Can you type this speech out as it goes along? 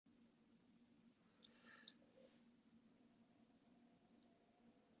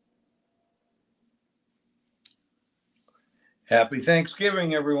Happy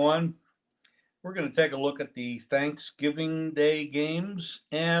Thanksgiving, everyone. We're going to take a look at the Thanksgiving Day games,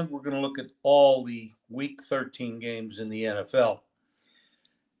 and we're going to look at all the Week 13 games in the NFL.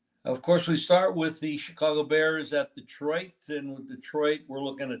 Of course, we start with the Chicago Bears at Detroit, and with Detroit, we're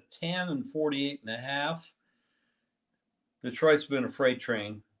looking at 10 and 48.5. Detroit's been a freight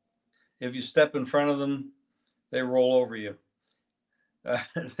train. If you step in front of them, they roll over you.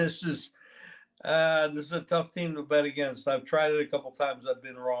 This is a tough team to bet against. I've tried it a couple times. I've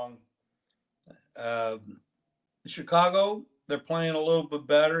been wrong. Chicago, they're playing a little bit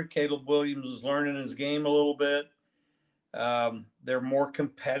better. Caleb Williams is learning his game a little bit. They're more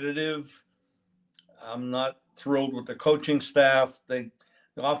competitive. I'm not thrilled with the coaching staff. The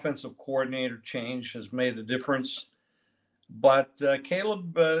offensive coordinator change has made a difference. But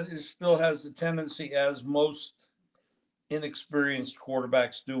Caleb still has the tendency, as most inexperienced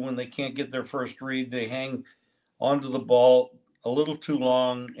quarterbacks do, when they can't get their first read, they hang onto the ball a little too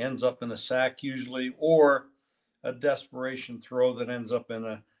long, ends up in a sack usually, or a desperation throw that ends up in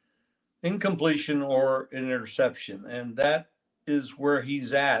an incompletion or an interception. And that is where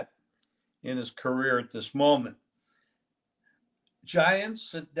he's at in his career at this moment.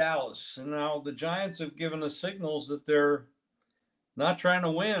 Giants at Dallas. And now the Giants have given us signals that they're not trying to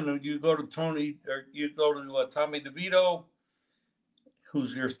win. You go to Tommy DeVito,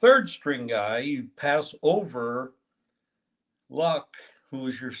 who's your third string guy. You pass over Luck, who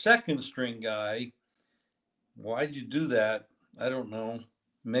is your second string guy. Why'd you do that? I don't know.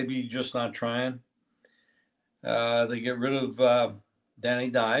 Maybe you're just not trying. They get rid of Danny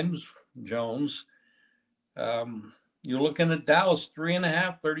Jones. You're looking at Dallas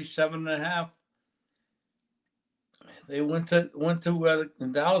 3.5, 37.5. They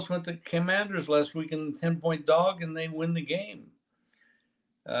Dallas went to Commanders last week in 10-point dog, and they win the game.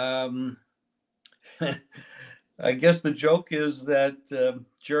 I guess the joke is that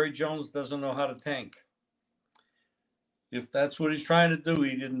Jerry Jones doesn't know how to tank. If that's what he's trying to do,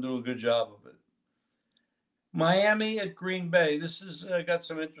 he didn't do a good job of it. Miami at Green Bay. This has got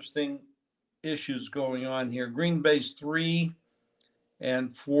some interesting issues going on here. Green Bay's 3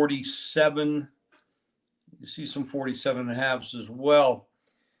 and 47. You see some 47.5s as well.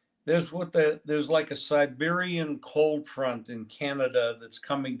 There's like a Siberian cold front in Canada that's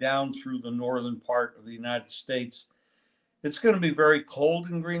coming down through the northern part of the United States. It's going to be very cold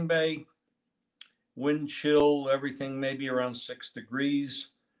in Green Bay. Wind chill, everything maybe around 6 degrees.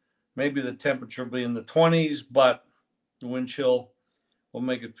 Maybe the temperature will be in the 20s, but the wind chill will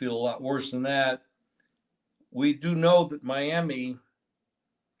make it feel a lot worse than that. We do know that Miami,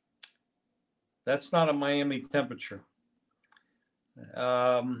 that's not a Miami temperature.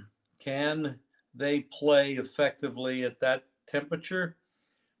 Can they play effectively at that temperature?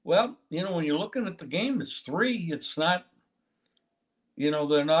 Well, when you're looking at the game, it's 3. It's not,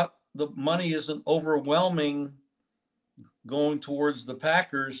 the money isn't overwhelming going towards the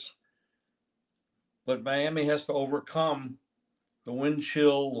Packers, but Miami has to overcome the wind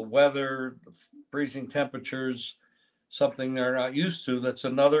chill, the weather, the freezing temperatures, something they're not used to. That's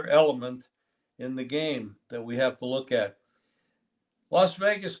another element in the game that we have to look at. Las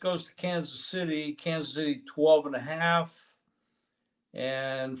Vegas goes to Kansas City. Kansas City 12.5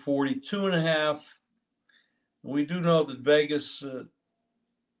 and 42.5. We do know that Vegas,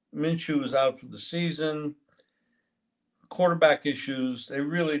 Minshew is out for the season. Quarterback issues. They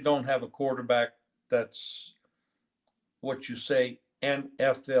really don't have a quarterback that's what you say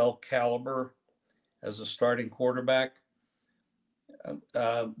NFL caliber as a starting quarterback.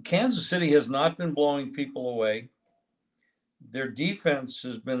 Kansas City has not been blowing people away. Their defense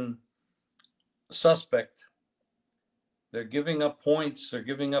has been suspect. They're giving up points. They're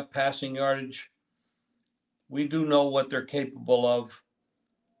giving up passing yardage. We do know what they're capable of.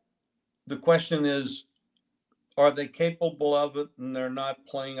 The question is, are they capable of it and they're not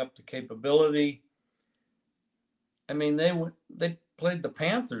playing up to capability? I mean, they played the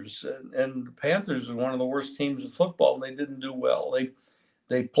Panthers, and the Panthers are one of the worst teams in football, and they didn't do well.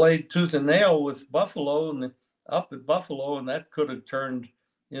 They played tooth and nail with Buffalo and up at Buffalo, and that could have turned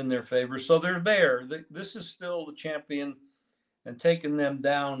in their favor. So they're there. This is still the champion, and taking them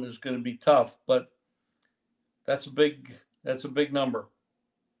down is going to be tough, but that's a big number.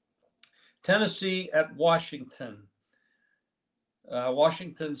 Tennessee at Washington.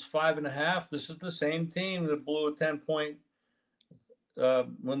 Washington's 5.5. This is the same team that blew a 10-point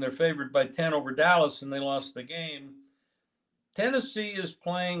when they're favored by 10 over Dallas and they lost the game. Tennessee is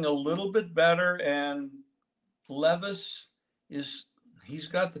playing a little bit better, and Levis he's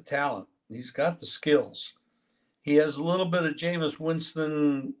got the talent. He's got the skills. He has a little bit of Jameis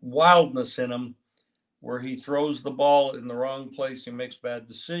Winston wildness in him, where he throws the ball in the wrong place. He makes bad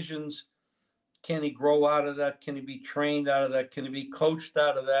decisions. Can he grow out of that? Can he be trained out of that? Can he be coached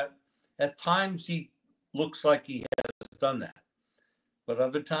out of that? At times, he looks like he has done that, but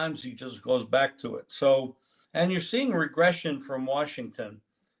other times he just goes back to it. So, and you're seeing regression from Washington.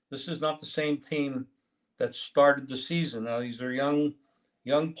 This is not the same team that started the season. Now, these are young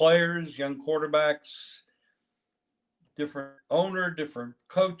players, young quarterbacks, different owner, different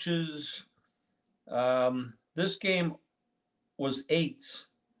coaches. This game was 8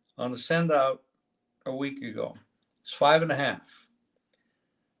 on a send out a week ago. It's 5.5.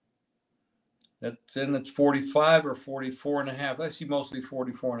 Then it's 45 or 44.5. I see mostly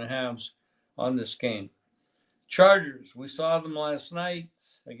 44.5s on this game. Chargers, we saw them last night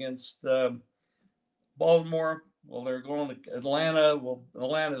against Baltimore. Well, they're going to Atlanta. Well,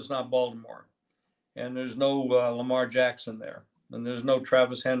 Atlanta's not Baltimore. And there's no Lamar Jackson there. And there's no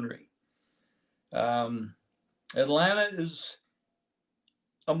Travis Henry. Atlanta is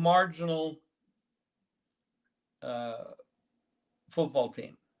a marginal football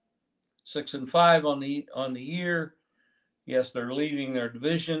team. 6-5 on the year. Yes, they're leading their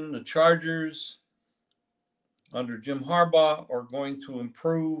division. The Chargers under Jim Harbaugh are going to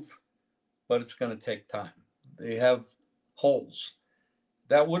improve, but it's going to take time. They have holes.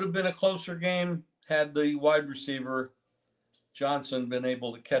 That would have been a closer game had the wide receiver Johnson been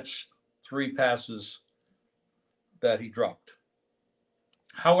able to catch 3 passes that he dropped.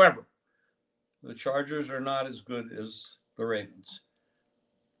 However, the Chargers are not as good as the Ravens,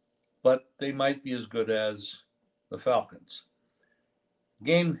 but they might be as good as the Falcons.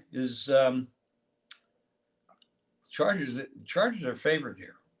 Game is Chargers are favored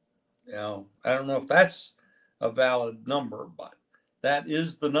here. You know, I don't know if that's a valid number, but that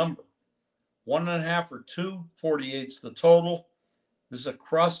is the number. 1.5 or 2, 48's the total. This is a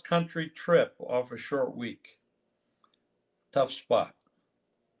cross-country trip off a short week. Tough spot.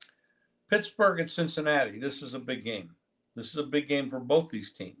 Pittsburgh at Cincinnati. This is a big game. This is a big game for both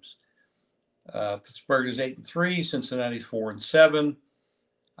these teams. Pittsburgh is 8-3. Cincinnati's 4-7.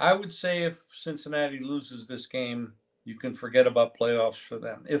 I would say if Cincinnati loses this game, you can forget about playoffs for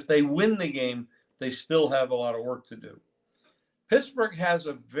them. If they win the game, they still have a lot of work to do. Pittsburgh has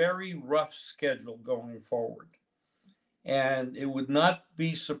a very rough schedule going forward. And it would not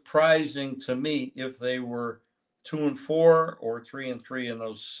be surprising to me if they were 2-4 or 3-3 in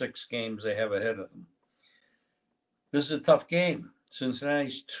those 6 games they have ahead of them. This is a tough game.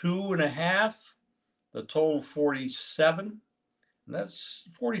 Cincinnati's 2.5, the total 47. And that's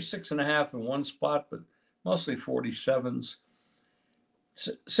 46.5 in one spot, but mostly 47s.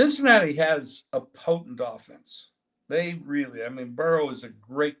 Cincinnati has a potent offense. They really, I mean, Burrow is a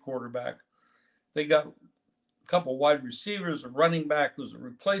great quarterback. They got a couple wide receivers, a running back who's a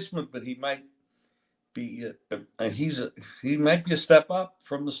replacement, but he might be he might be a step up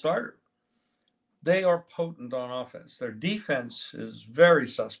from the starter. They are potent on offense. Their defense is very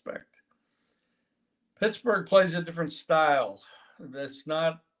suspect. Pittsburgh plays a different style. That's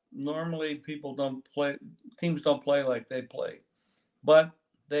not normally teams don't play like they play, but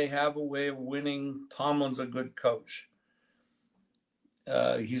they have a way of winning. Tomlin's a good coach.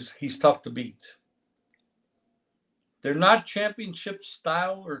 He's tough to beat. They're not championship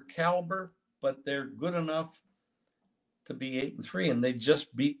style or caliber, but they're good enough to be 8-3, and they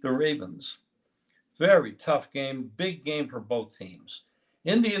just beat the Ravens. Very tough game, big game for both teams.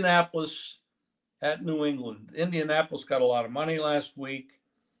 Indianapolis at New England. Indianapolis got a lot of money last week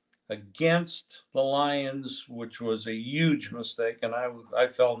against the Lions, which was a huge mistake, and I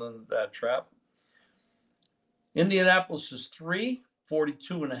fell into that trap. Indianapolis is 3,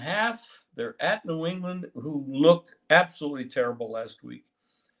 42.5. They're at New England, who looked absolutely terrible last week.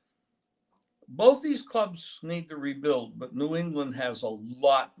 Both these clubs need to rebuild, but New England has a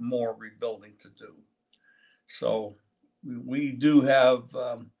lot more rebuilding to do. So we do have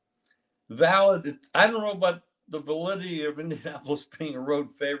valid. I don't know about the validity of Indianapolis being a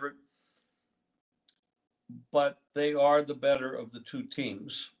road favorite, but they are the better of the two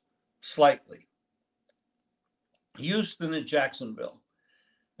teams, slightly. Houston and Jacksonville.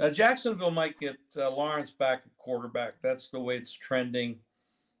 Now, Jacksonville might get Lawrence back at quarterback. That's the way it's trending,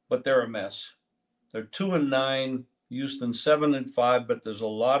 but they're a mess. They're 2-9. Houston 7-5, but there's a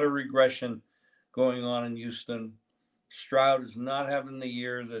lot of regression going on in Houston. Stroud is not having the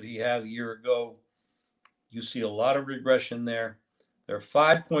year that he had a year ago. You see a lot of regression there. They're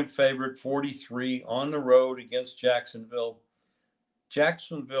 5-point favorite, 43 on the road against Jacksonville.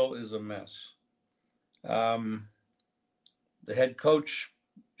 Jacksonville is a mess. The head coach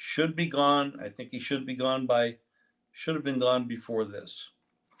should be gone. I think he should have been gone before this.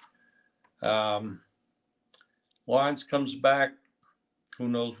 Lawrence comes back. Who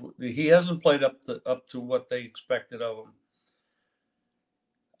knows? He hasn't played up to what they expected of him.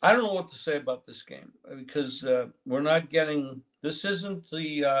 I don't know what to say about this game because we're not getting. This isn't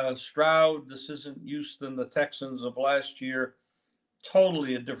the Stroud. This isn't Houston, the Texans of last year.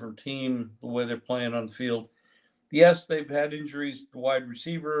 Totally a different team the way they're playing on the field. Yes, they've had injuries to wide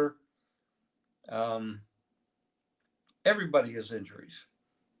receiver. Everybody has injuries,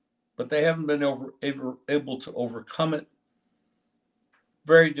 but they haven't been able to overcome it.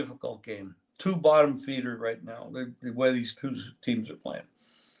 Very difficult game. Two bottom feeder right now, the way these two teams are playing.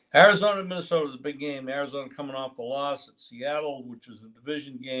 Arizona and Minnesota is a big game. Arizona coming off the loss at Seattle, which was a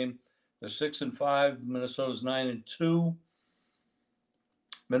division game. They're 6-5. Minnesota's 9-2.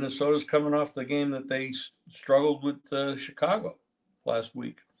 Minnesota's coming off the game that they struggled with Chicago last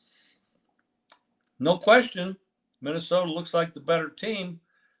week. No question, Minnesota looks like the better team,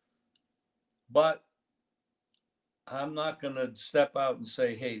 but I'm not going to step out and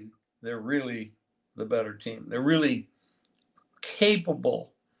say, hey, they're really the better team. They're really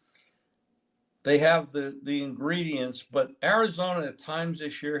capable. They have the ingredients, but Arizona at times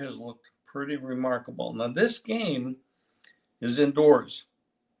this year has looked pretty remarkable. Now, this game is indoors.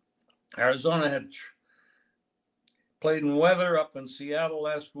 Arizona had played in weather up in Seattle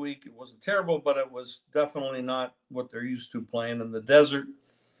last week. It wasn't terrible, but it was definitely not what they're used to playing in the desert.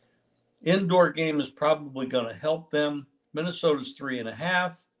 Indoor game is probably going to help them. Minnesota's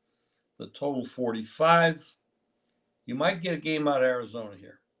 3.5. The total 45. You might get a game out of Arizona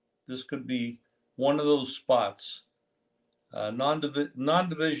here. This could be one of those spots.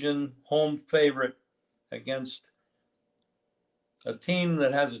 Non-division home favorite against a team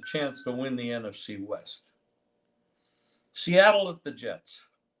that has a chance to win the NFC West. Seattle at the Jets.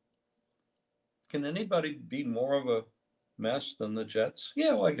 Can anybody be more of a mess than the Jets?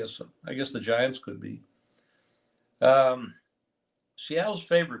 Yeah, well, I guess so. I guess the Giants could be. Seattle's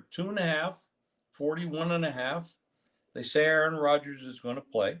favorite, 2.5, 41.5. They say Aaron Rodgers is going to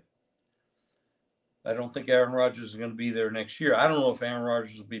play. I don't think Aaron Rodgers is going to be there next year. I don't know if Aaron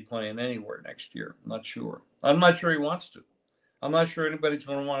Rodgers will be playing anywhere next year. I'm not sure. I'm not sure he wants to. I'm not sure anybody's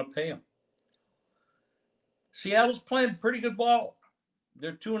going to want to pay him. Seattle's playing pretty good ball.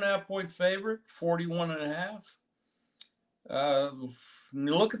 They're 2.5-point favorite, 41.5.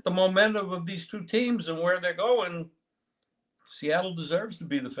 You look at the momentum of these two teams and where they're going, Seattle deserves to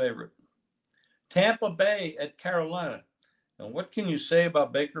be the favorite. Tampa Bay at Carolina. And what can you say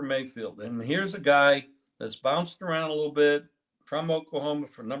about Baker Mayfield? And here's a guy that's bounced around a little bit from Oklahoma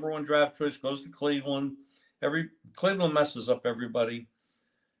for number 1 draft choice, goes to Cleveland. Cleveland messes up everybody.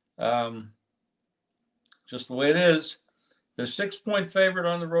 Just the way it is. They're 6-point favorite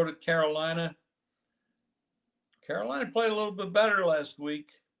on the road at Carolina. Carolina played a little bit better last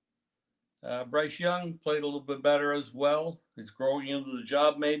week. Bryce Young played a little bit better as well. He's growing into the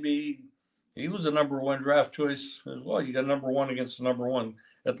job maybe. He was a number 1 draft choice as well. You got number 1 against the number 1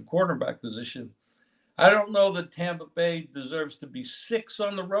 at the quarterback position. I don't know that Tampa Bay deserves to be 6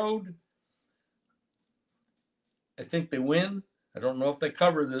 on the road. I think they win. I don't know if they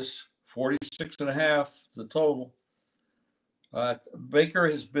cover this. 46.5 the total. Baker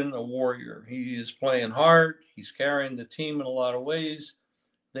has been a warrior. He is playing hard. He's carrying the team in a lot of ways.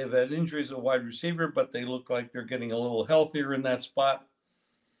 They've had injuries at wide receiver, but they look like they're getting a little healthier in that spot.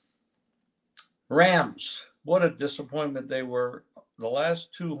 Rams, what a disappointment they were. The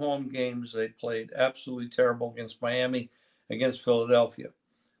last 2 home games they played absolutely terrible against Miami, against Philadelphia.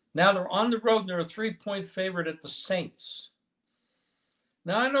 Now they're on the road and they're a 3-point favorite at the Saints.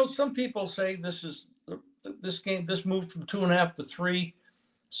 Now I know some people say this moved from 2.5 to 3.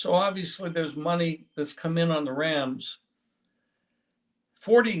 So obviously there's money that's come in on the Rams.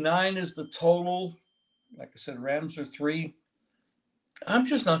 49 is the total. Like I said, Rams are 3. I'm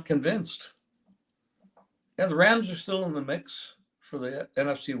just not convinced. Yeah, the Rams are still in the mix for the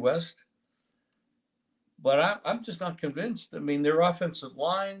NFC West. But I'm just not convinced. I mean, their offensive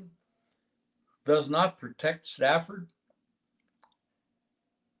line does not protect Stafford.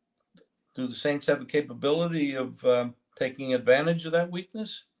 Do the Saints have the capability of taking advantage of that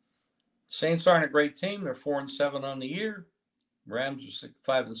weakness? Saints aren't a great team. They're 4-7 on the year. Rams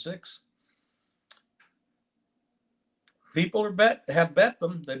are 5-6. People have bet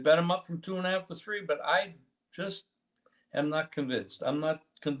them. They bet them up from 2.5 to 3, but I just am not convinced. I'm not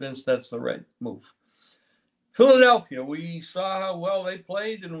convinced that's the right move. Philadelphia, we saw how well they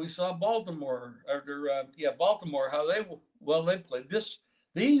played, and we saw Baltimore. Baltimore, how they played.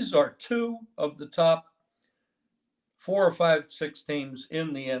 These are 2 of the top 4 or 5, 6 teams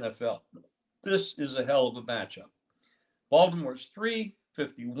in the NFL. This is a hell of a matchup. Baltimore's 3,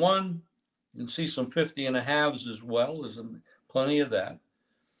 51. You can see some 50 and a halves as well. There's plenty of that.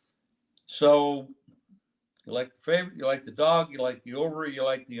 So you like the favorite, you like the dog, you like the over, you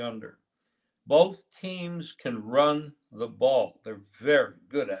like the under. Both teams can run the ball. They're very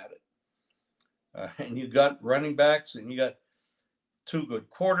good at it. And you got running backs, and you got two good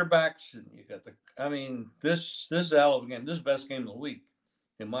quarterbacks, and you got this is a hell of a game. This is the best game of the week,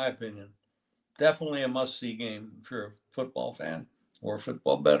 in my opinion. Definitely a must-see game if you're a football fan or a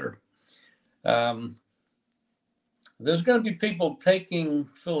football bettor. There's going to be people taking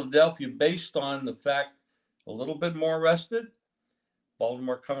Philadelphia based on the fact a little bit more rested.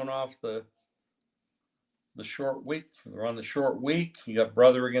 Baltimore coming off the short week. They're on the short week. You got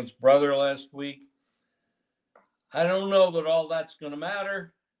brother against brother last week. I don't know that all that's going to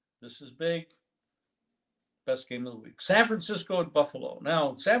matter. This is big. Best game of the week. San Francisco at Buffalo.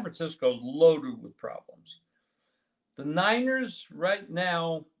 Now, San Francisco is loaded with problems. The Niners right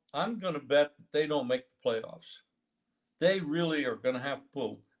now, I'm going to bet that they don't make the playoffs. They really are going to have to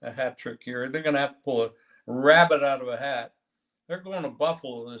pull a hat trick here. They're going to have to pull a rabbit out of a hat. They're going to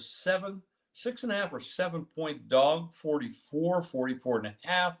Buffalo. There's 6.5 or 7-point dog, 44 and a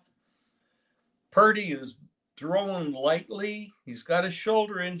half. Purdy is throwing lightly. He's got a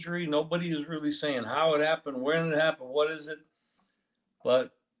shoulder injury. Nobody is really saying how it happened, when it happened, what is it.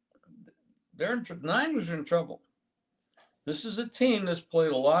 But the Niners are in trouble. This is a team that's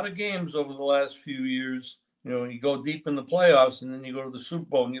played a lot of games over the last few years. You know, you go deep in the playoffs and then you go to the Super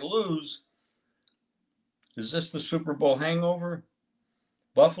Bowl and you lose. Is this the Super Bowl hangover?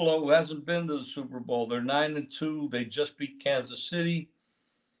 Buffalo hasn't been to the Super Bowl. They're 9-2. They just beat Kansas City.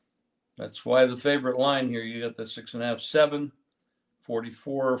 That's why the favorite line here, you got the 6.5, 7,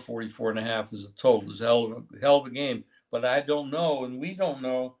 44 and a half is the total. It's a hell of a game. But I don't know, and we don't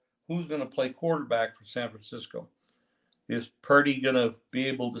know who's going to play quarterback for San Francisco. Is Purdy going to be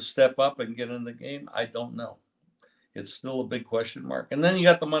able to step up and get in the game? I don't know. It's still a big question mark. And then you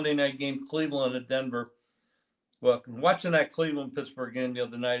got the Monday night game, Cleveland at Denver. Well, watching that Cleveland-Pittsburgh game the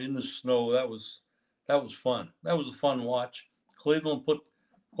other night in the snow, that was fun. That was a fun watch. Cleveland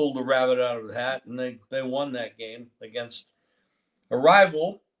pulled the rabbit out of the hat, and they won that game against a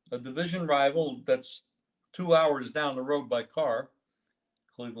division rival that's 2 hours down the road by car.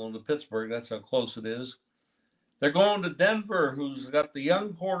 Cleveland to Pittsburgh, that's how close it is. They're going to Denver, who's got the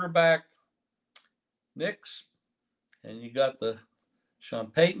young quarterback, Nix, and you got the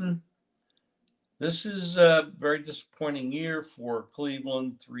Sean Payton. This is a very disappointing year for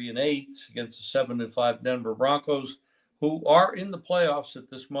Cleveland, 3-8 against the 7-5 Denver Broncos, who are in the playoffs at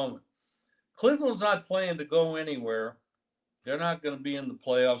this moment. Cleveland's not playing to go anywhere. They're not going to be in the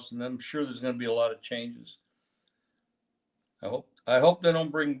playoffs, and I'm sure there's going to be a lot of changes. I hope they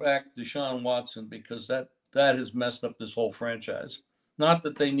don't bring back Deshaun Watson, because that has messed up this whole franchise. Not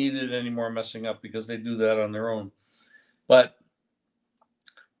that they needed any more messing up, because they do that on their own. But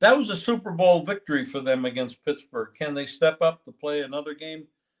that was a Super Bowl victory for them against Pittsburgh. Can they step up to play another game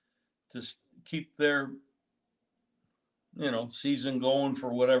to keep their season going?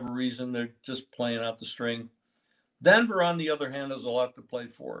 For whatever reason, they're just playing out the string. Denver, on the other hand, has a lot to play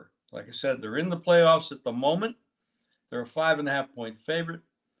for. Like I said, they're in the playoffs at the moment. They're a 5.5-point favorite.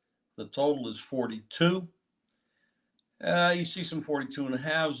 The total is 42. You see some 42 and a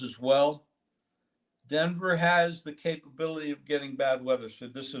halves as well. Denver has the capability of getting bad weather. So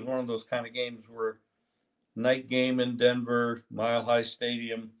this is one of those kind of games where night game in Denver, Mile High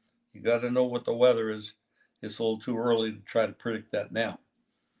Stadium, you got to know what the weather is. It's a little too early to try to predict that now.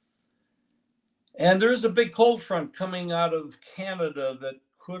 And there is a big cold front coming out of Canada that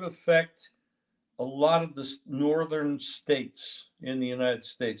could affect a lot of the northern states in the United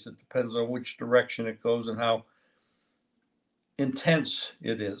States. It depends on which direction it goes and how intense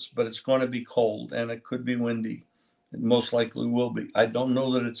it is, but it's going to be cold and it could be windy. It most likely will be. I don't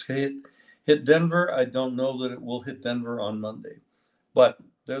know that it's hit Denver. I don't know that it will hit Denver on Monday, but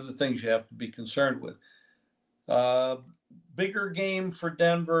they're the things you have to be concerned with. Bigger game for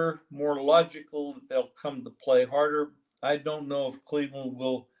Denver, more logical. They'll come to play harder. I don't know if Cleveland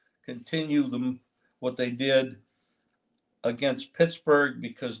will continue what they did against Pittsburgh,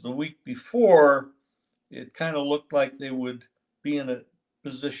 because the week before it kind of looked like they would be in a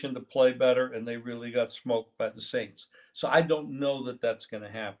position to play better, and they really got smoked by the Saints. So I don't know that that's going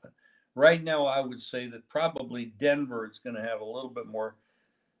to happen. Right now, I would say that probably Denver is going to have a little bit more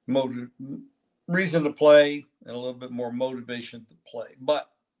reason to play and a little bit more motivation to play.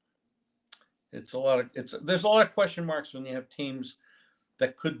 But there's a lot of question marks when you have teams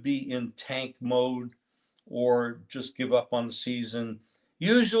that could be in tank mode or just give up on the season.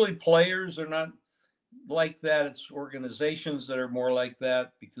 Usually players are not like that. It's organizations that are more like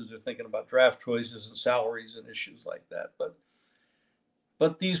that because they're thinking about draft choices and salaries and issues like that.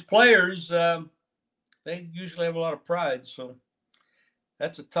 But these players, they usually have a lot of pride, so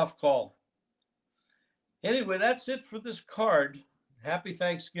that's a tough call. Anyway, that's it for this card. Happy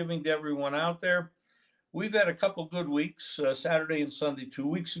Thanksgiving to everyone out there. We've had a couple good weeks, Saturday and Sunday. 2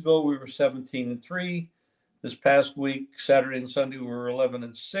 weeks ago, we were 17-3. This past week, Saturday and Sunday, we were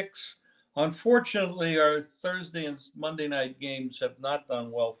 11-6. Unfortunately, our Thursday and Monday night games have not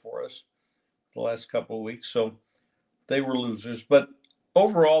done well for us the last couple of weeks, so they were losers. But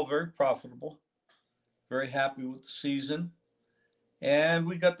overall, very profitable. Very happy with the season. And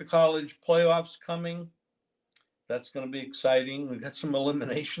we got the college playoffs coming. That's going to be exciting. We've got some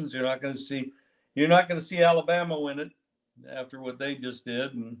eliminations. You're not going to see Alabama win it after what they just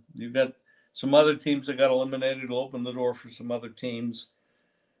did. And you've got some other teams that got eliminated. It'll open the door for some other teams.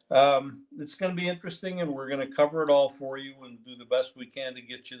 It's going to be interesting, and we're going to cover it all for you and do the best we can to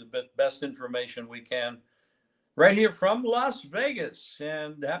get you the best information we can right here from Las Vegas.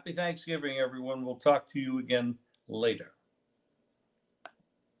 And happy Thanksgiving, everyone. We'll talk to you again later.